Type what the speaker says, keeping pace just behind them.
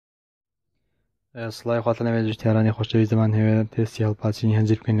سڵای خواتە نەوێت جوتیارانی خۆشەویستمان هەوێت تێستی هەڵپاچینی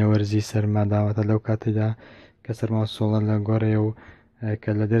هەنجیر بکەین لە وەرزی سەرماداوەتە لەو کاتێدا کە سەرماو سۆڵە لە گۆڕێ و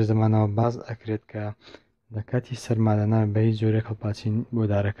کە لە دێر زمانەوە باز ئەکرێت کە لە کاتی سەرمادانا بە هیچ جۆرێک هەڵپاچین بۆ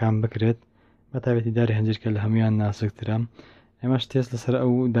دارەکان بکرێت بەتابەتی داری هەنجیر کە لە هەمویان ناسکترە. ئێمەش تێست لەسەر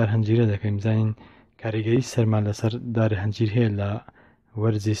ئەو دار هەنجیرە دەکەین بزانین کاریگەری سەرما لەسەر داری هەنجیر هەیە لە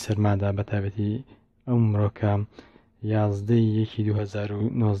وەرزی سەرمادا بەتابەتی ئەو مرۆکە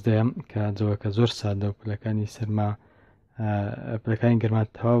 11/2019 کە جەوەکە زۆر سادە و پلەکانی سەرما پلەکانی گەرما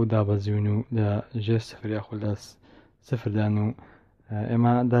تەواو دابەزیون و لە ژێر سفر یاخۆ لە سفردان و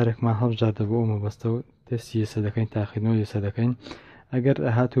ئێمە دارێکمان هەڵبژاردە بۆ ئەو مەبەستە و تێستی ئێستا دەکەین تاقیکردنەوە ئێستا دەکەین. ئەگەر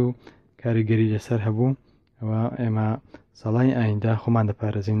هات و کاریگەری لەسەر هەبوو ئەوە ئێمە ساڵانی ئایندا خۆمان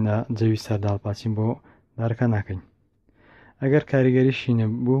دەپارێزین لە جەوی ساردا هەڵپاچین بۆ دارەکان ناکەین. ئەگەر کاریگەریشی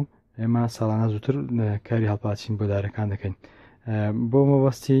نەبوو ئێمە ساڵانە زووتر کاری هەڵپاچین بۆ دارەکان دەکەین. بۆ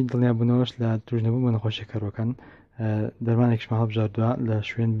مەبەستی دڵنیابوونەوەش لە توژنەبوو بە نەخۆشیە کەڕۆکان دەرمانێکشمان هەڵبژاردووە لە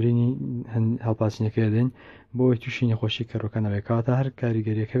شوێن برینی هەڵپاچینەکە دەدەین بۆ ئەوەی تووشی نەخۆشی کەڕۆکان نەبێت کەواتە هەر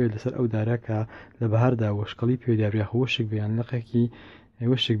کاریگەریەکە بێت لەسەر ئەو دارە کە لە بەهاردا وشکەڵی پێدابریاخ وشک بیان لەقێکی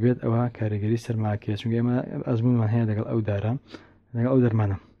وشک بێت ئەوە کاریگەری سەرماکێ چونکە ئێمە ئەزمونمان هەیە لەگەڵ ئەو دارە لەگەڵ ئەو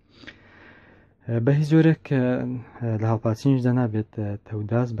دەرمانە. بە هیچ جۆرێک لە هەڵپاچینیشدا نابێت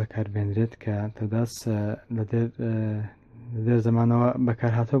تەوداس بەکاربێنرێت کە تەوداس لە دێر زمانەوە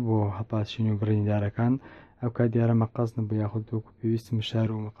بەکارهاتە بۆ هەڵپاچین و بڕینی دارەکان ئەو کات دیارە مەقاس نەبوو یاخود وەکو پێویست مشار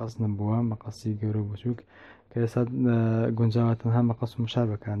و مەقاس نەبووە مەقاسی گەورە و بچووک کە ئێستا گونجاوە تەنها مەقاس و مشار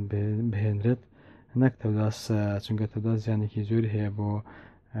بەکار بهێنرێت نەک تەوداس چونکە تەوداس زیانێکی زۆر هەیە بۆ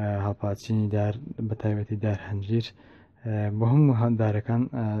هەڵپاچینی دار بەتایبەتی دار هەنجیر بۆ هەموو دارەکان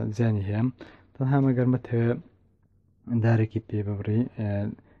زیانی هەیە تەنها مەگەرمەتەوێ دارێکی پێ ببڕی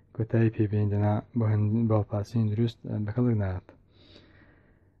کۆتایی پێبێندنا بۆ هەڵپاچینی دروست بەکەڵک نات.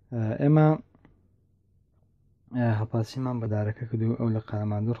 ئێمە هەڵپاچینمان بە دارەکە کردو ئەو لە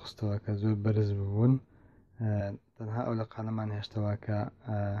قانەمان دوورخستەوە کە زۆر بەرز بوون تەنها ئەو لە قانەمان هێشتەوە کە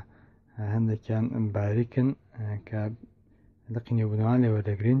هەندێکیان باریکن کە لەقی نێبوونەوەیان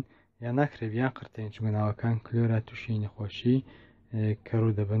لێوەردەگرین یان ناکرێت یان قرتین چونکە ناوەکان کلۆرە تووشی نەخۆشی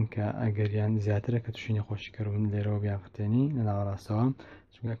کەڕوو دەبن کە ئەگەریان زیاترە کە تووشی نەخۆشی کەڕون لێرەوە بیانقرتێنی لە ناوەڕاستەوە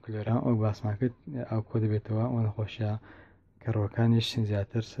چونکە کلۆران ئەو باسمان کرد ئەو کۆ دەبێتەوە ئەو نەخۆشیە کەڕوەکانیش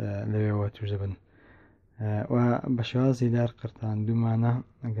زیاتر لەوێەوە توش دەبن و بە شێوازی دار قرتان دوومانە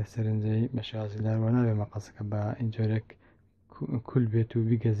ئەگە سەرنجەی بە شێوازی داروە نابێ مەقەسەکە بە ئینجۆرێک کول بێت و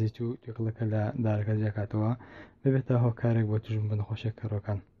بیگەزیت و توێکڵەکە لە دارەکە جیاکاتەوە ببێتە هۆکارێک بۆ توژبوون بە نەخۆشیە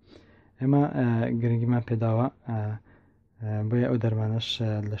کەڕۆکان. ئێمە گرنگیمان پێداوە بۆیە ئەو دەرمانەش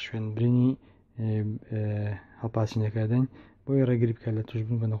لە شوێن برینی هەڵپاچینەکە دەین بۆی ڕێگری بکە لە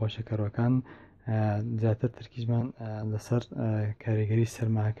توژبوون بە نەخۆشیە کەڕۆکان زیاتر ترکیزمان لەسەر کاریگەری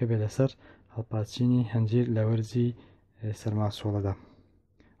سەرماکە بێ لەسەر هەڵپاچینی هەنجیر لە وەرزی سەرما سۆڵەدا.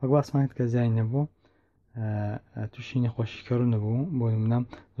 وەک باسمان کرد کە زیانی نەبوو تووشی نەخۆشی کەڕوو نەبوو بۆ نمونە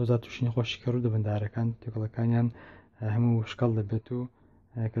دۆزار تووشی نەخۆشی کەڕوو دەبن دارەکان تێکەڵەکانیان هەموو وشکەڵ دەبێت و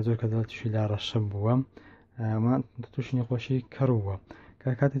کە زۆر کە دەڵێت تووشی لاڕەشە بووە ئەمە تووشی نەخۆشی کەڕووە کە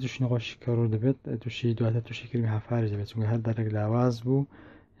کاتی تووشی نەخۆشی کەڕوو دەبێت تووشی دواتر تووشی کرمی هەفاری دەبێت چونکە هەر دارێک لاواز بوو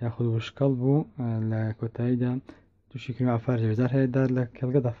یاخود وشکەڵ بوو لە کۆتاییدا تووشی کرمی هەفار دەبێت زار هەیە دار لە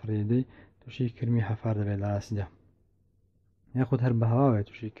کێڵگەدا فڕێدەی تووشی کرمی هەفار دەبێت لە ئاسیدا یاخود هەر بە هەواوێت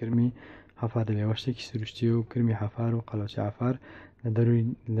تووشی کرمی هەفار دەبێت وەشتێکی سروشتی و کرمی هەفار و قەڵەوچی هەفار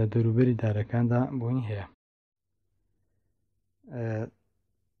لە دەوروبەری دارەکاندا بوونی هەیە.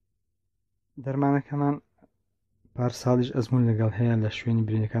 دەرمانەکەمان پارساڵیش ئەزمون لەگەڵ هەیە لە شوێنی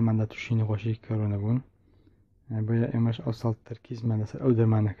برینەکانماندا تووشی نەخۆشی کەڕوو نەبوون بۆیە ئێمەش ئەو ساڵ تەرکیزمان لەسەر ئەو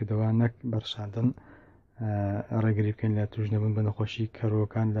دەرمانەکەدەوە نەک بەرشاندن ڕێگری بکەین لە توش نەبوون بە نەخۆشی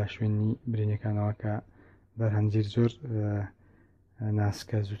کەڕووەکان لە شوێنی برینەکانەوە کە دار هەنجیر زۆر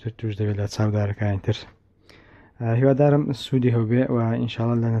ناسکە زووتر توش دەبێت لە چاودارەکانی تر. هیوادارم سوودی هەبێ و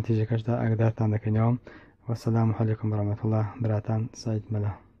ئینشاڵڵا لە نەتیجەکەشدا ئاگدارتان دەکەینەوە. وەسەلام عەلەیکوم وەڕەحمەتوڵڵاه براتان سعید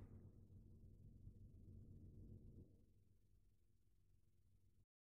مەلا.